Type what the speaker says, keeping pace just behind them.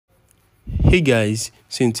Hey guys,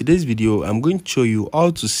 so in today's video I'm going to show you how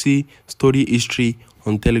to see story history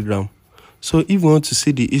on Telegram. So if you want to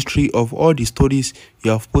see the history of all the stories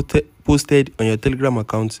you have posted on your Telegram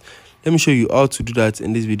account, let me show you how to do that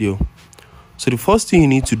in this video. So the first thing you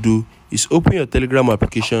need to do is open your Telegram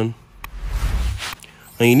application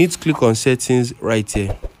and you need to click on settings right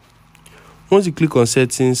here. Once you click on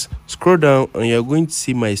settings, scroll down and you're going to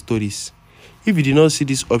see my stories. If you did not see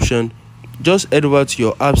this option, just head over to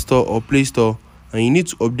your App Store or Play Store and you need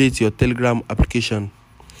to update your Telegram application.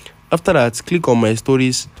 After that, click on my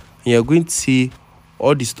stories and you're going to see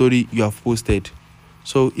all the story you have posted.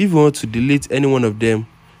 So if you want to delete any one of them,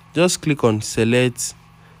 just click on select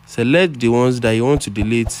the ones that you want to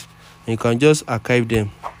delete and you can just archive them.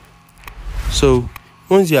 So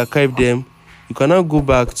once you archive them, you can now go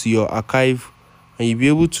back to your archive and you'll be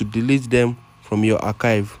able to delete them from your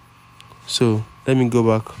archive. So let me go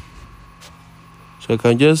back. So I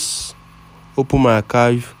can just open my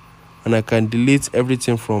archive and I can delete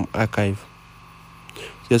everything from archive.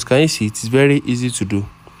 So as can you see, it is very easy to do.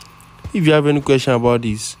 If you have any question about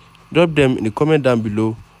this, drop them in the comment down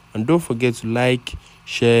below and don't forget to like,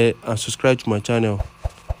 share and subscribe to my channel.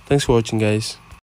 Thanks for watching, guys.